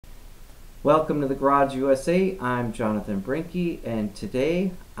Welcome to the Garage USA. I'm Jonathan Brinke, and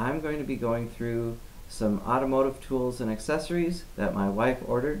today I'm going to be going through some automotive tools and accessories that my wife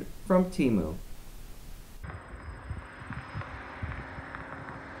ordered from TEMU.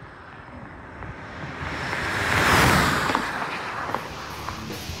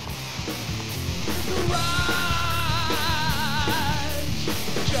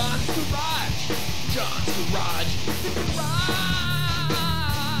 John's Garage. John's Garage. The Garage.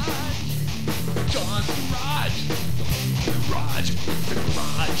 John's Garage. The Garage. The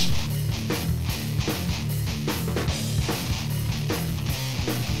Garage.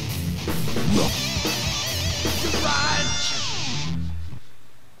 Garage.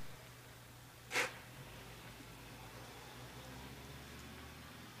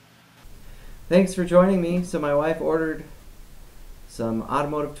 Thanks for joining me. So my wife ordered some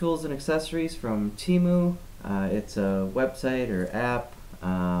automotive tools and accessories from TEMU. It's a website or app.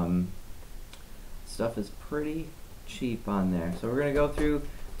 Stuff is pretty cheap on there. So we're going to go through,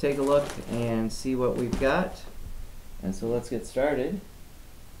 take a look, and see what we've got. And so let's get started.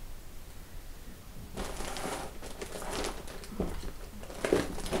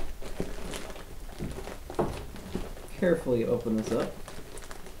 Carefully open this up.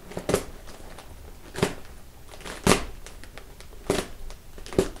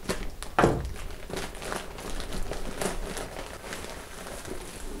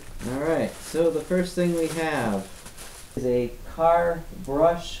 Alright, so the first thing we have is a car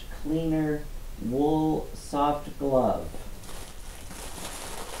brush cleaner wool soft glove.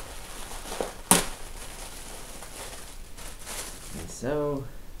 And so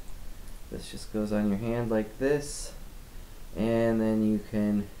this just goes on your hand like this, and then you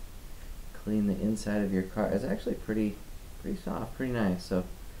can clean the inside of your car. It's actually pretty soft, pretty nice. So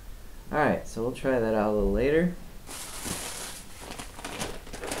alright, so we'll try that out a little later.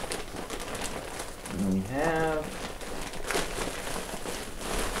 And we have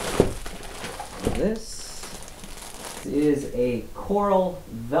this. This is a coral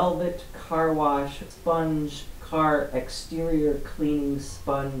velvet car wash sponge, car exterior cleaning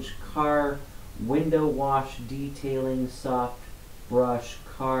sponge, car window wash detailing soft brush,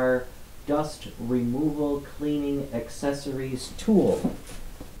 car dust removal cleaning accessories tool.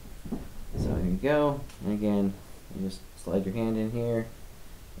 So here you go. And again, you just slide your hand in here,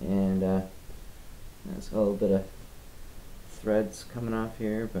 and there's a little bit of threads coming off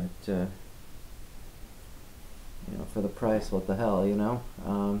here, but you know, for the price, what the hell, you know?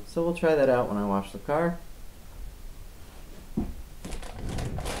 So we'll try that out when I wash the car.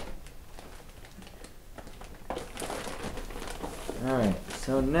 Alright,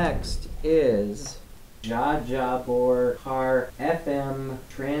 so next is Jabor Car FM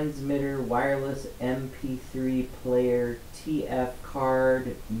Transmitter Wireless MP3 Player TF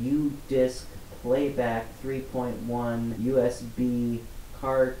Card U-Disc Playback 3.1 USB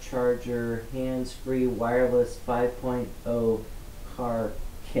car charger hands-free wireless 5.0 car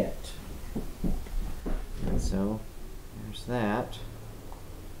kit. And so there's that.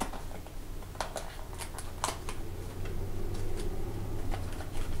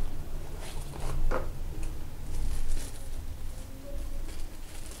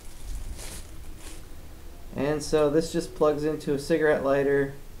 And so this just plugs into a cigarette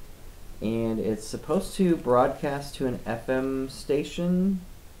lighter, and it's supposed to broadcast to an FM station,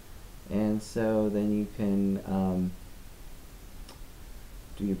 and so then you can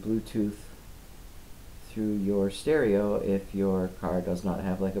do your Bluetooth through your stereo if your car does not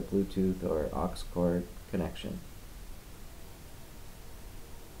have like a Bluetooth or aux cord connection.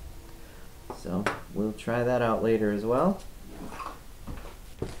 So we'll try that out later as well.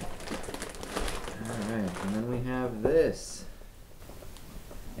 Alright, and then we have this.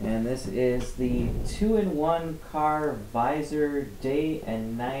 And this is the 2-in-1 car visor, day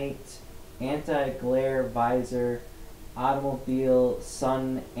and night, anti-glare visor, automobile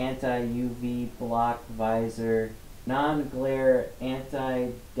sun anti-UV block visor, non-glare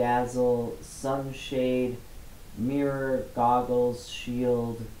anti-dazzle sunshade, mirror goggles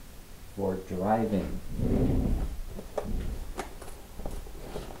shield for driving.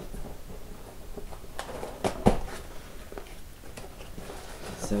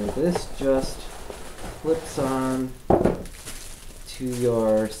 So this just clips on to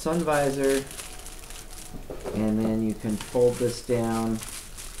your sun visor, and then you can fold this down,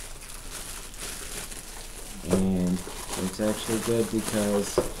 and it's actually good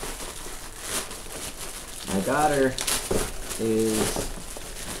because my daughter is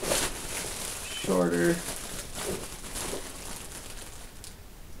shorter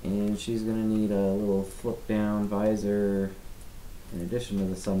and she's gonna need a little flip down visor in addition to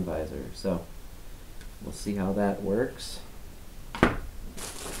the sun visor. So we'll see how that works.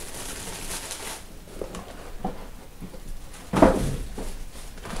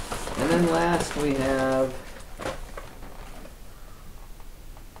 And then last we have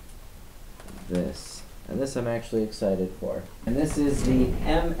this. And this I'm actually excited for. And this is the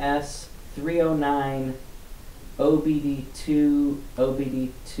MS309 OBD2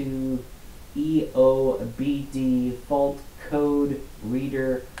 EOBD fault code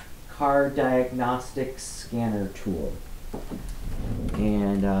reader car diagnostics scanner tool.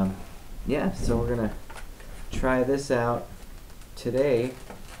 And yeah, so we're gonna try this out today.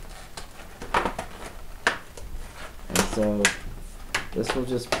 And so this will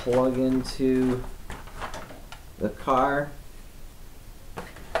just plug into the car,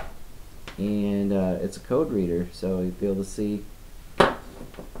 and it's a code reader, so you'll be able to see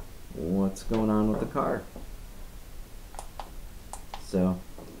what's going on with the car. So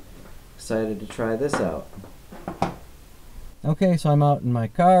excited to try this out. Okay, so I'm out in my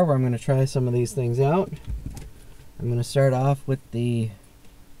car where I'm going to try some of these things out. I'm going to start off with the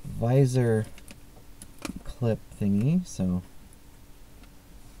visor clip thingy. So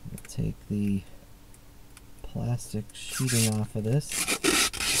I'll take the plastic sheeting off of this.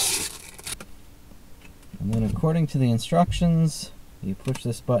 And then according to the instructions, you push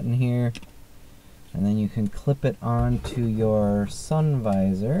this button here, and then you can clip it onto your sun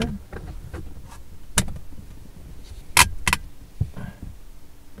visor.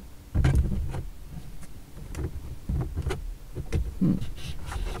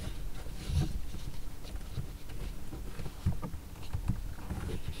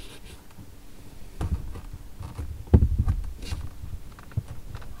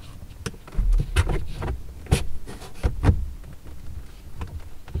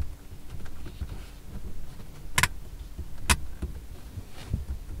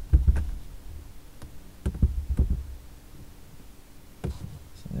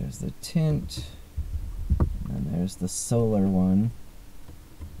 There's the tint, and there's the solar one.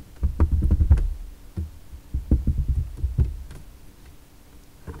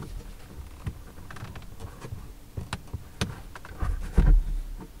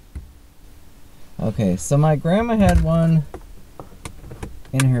 Okay, so my grandma had one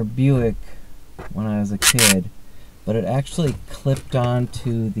in her Buick when I was a kid, but it actually clipped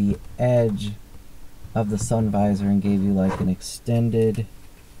onto the edge of the sun visor and gave you like an extended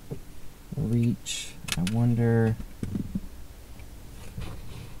reach. I wonder...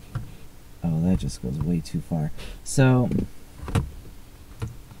 Oh, that just goes way too far. So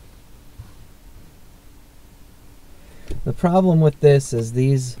the problem with this is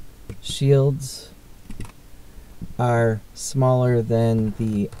these shields are smaller than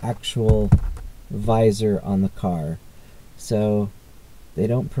the actual visor on the car, so they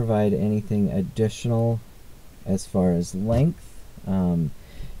don't provide anything additional as far as length, and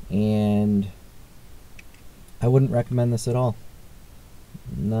I wouldn't recommend this at all.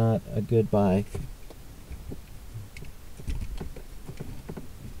 Not a good buy.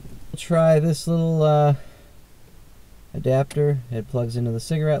 Try this little adapter. It plugs into the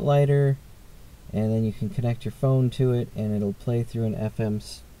cigarette lighter, and then you can connect your phone to it, and it'll play through an FM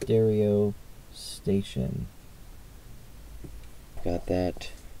stereo station. Got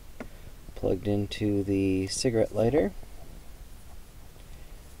that plugged into the cigarette lighter.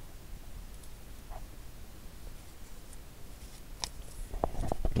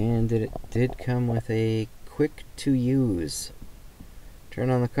 And it did come with a quick to use.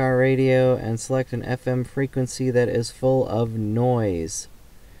 Turn on the car radio and select an FM frequency that is full of noise.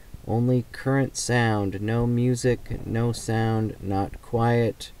 Only current sound, no music, no sound, not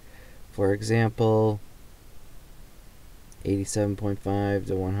quiet. For example, 87.5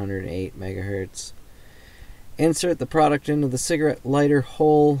 to 108 megahertz. Insert the product into the cigarette lighter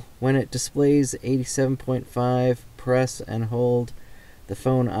hole. When it displays 87.5, press and hold the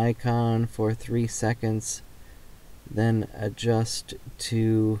phone icon for 3 seconds. Then adjust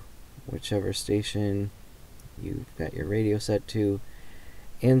to whichever station you've got your radio set to.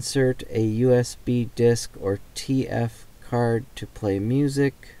 Insert a USB disc or TF card to play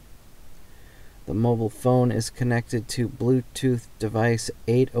music. The mobile phone is connected to Bluetooth device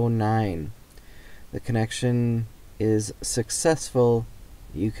 809. The connection is successful.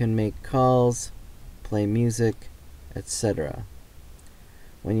 You can make calls, play music, etc.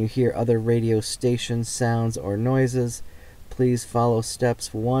 When you hear other radio station sounds or noises, please follow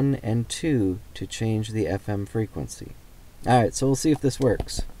steps 1 and 2 to change the FM frequency. Alright, so we'll see if this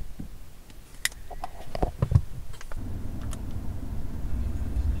works.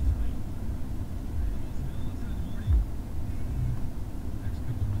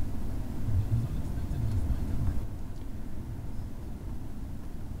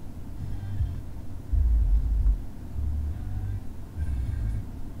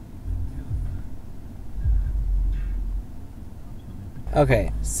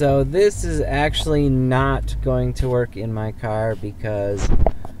 Okay, so this is actually not going to work in my car because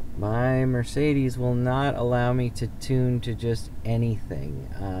my Mercedes will not allow me to tune to just anything.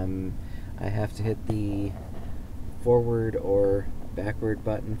 I have to hit the forward or backward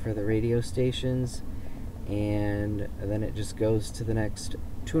button for the radio stations, and then it just goes to the next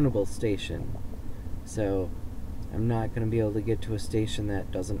tunable station. So I'm not going to be able to get to a station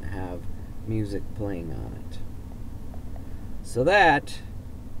that doesn't have music playing on it. So that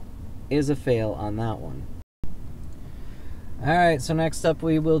is a fail on that one. Alright, so next up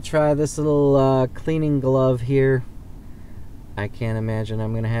we will try this little cleaning glove here. I can't imagine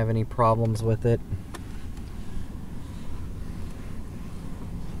I'm going to have any problems with it.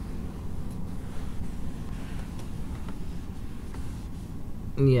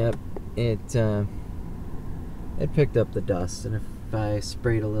 Yep, it picked up the dust, and if I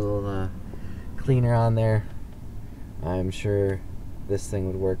sprayed a little cleaner on there, I'm sure this thing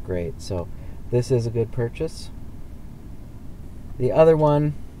would work great. So this is a good purchase. The other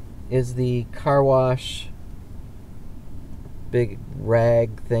one is the car wash big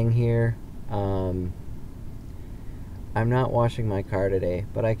rag thing here. I'm not washing my car today,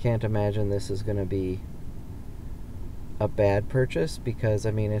 but I can't imagine this is going to be a bad purchase because, I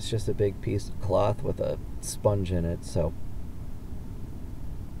mean, it's just a big piece of cloth with a sponge in it, so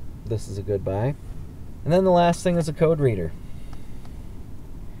this is a good buy. And then the last thing is a code reader.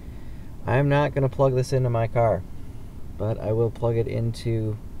 I'm not going to plug this into my car, but I will plug it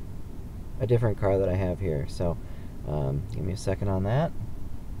into a different car that I have here. So give me a second on that.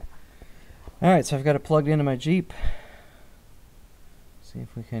 Alright, so I've got it plugged into my Jeep. See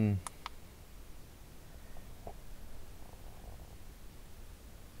if we can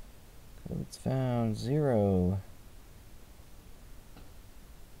codes found 0.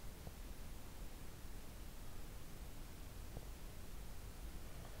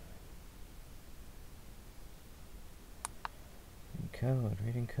 Code,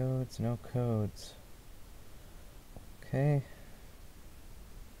 reading codes, no codes. Okay.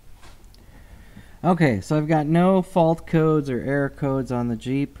 Okay, so I've got no fault codes or error codes on the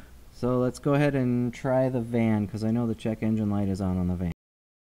Jeep. So let's go ahead and try the van, because I know the check engine light is on the van.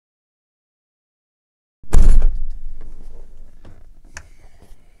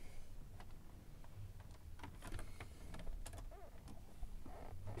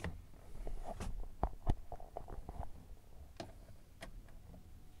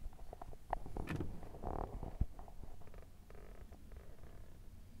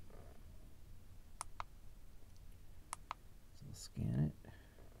 Scan it.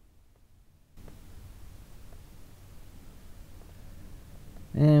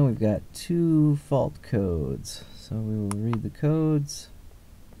 And we've got 2 fault codes. So we will read the codes.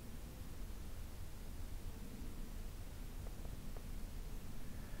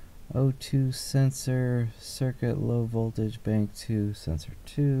 O2 sensor, circuit low voltage, bank 2, sensor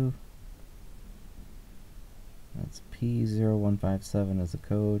 2. That's P0157 as a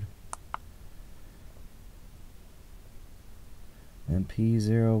code. And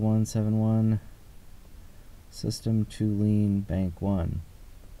P0171, system 2 lean, bank 1.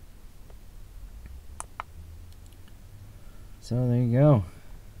 So there you go.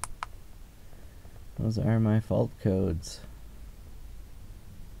 Those are my fault codes.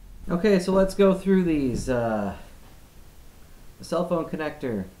 Okay, so let's go through these. The cell phone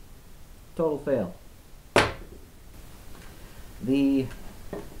connector, total fail. The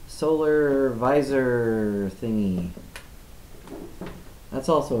solar visor thingy, that's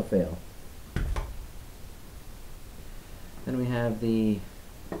also a fail. Then we have the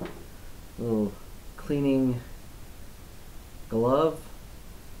little cleaning glove,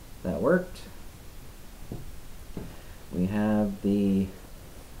 that worked. We have the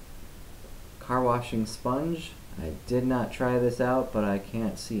car washing sponge. I did not try this out, but I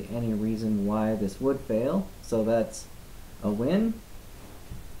can't see any reason why this would fail, so that's a win.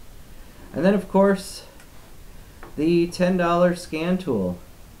 And then of course the $10 scan tool.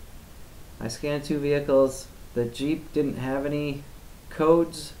 I scanned 2 vehicles. The Jeep didn't have any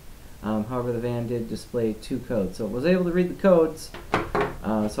codes, however the van did display 2 codes, so it was able to read the codes.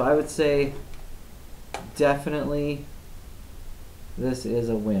 So I would say definitely this is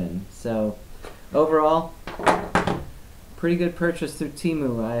a win. So overall, pretty good purchase through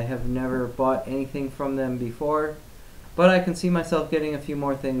TEMU. I have never bought anything from them before, but I can see myself getting a few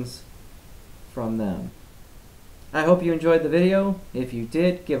more things from them. I hope you enjoyed the video. If you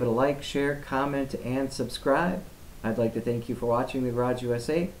did, give it a like, share, comment, and subscribe. I'd like to thank you for watching The Garage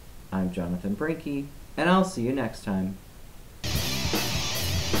USA. I'm Jonathan Brinke, and I'll see you next time.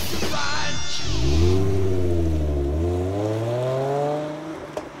 Garage.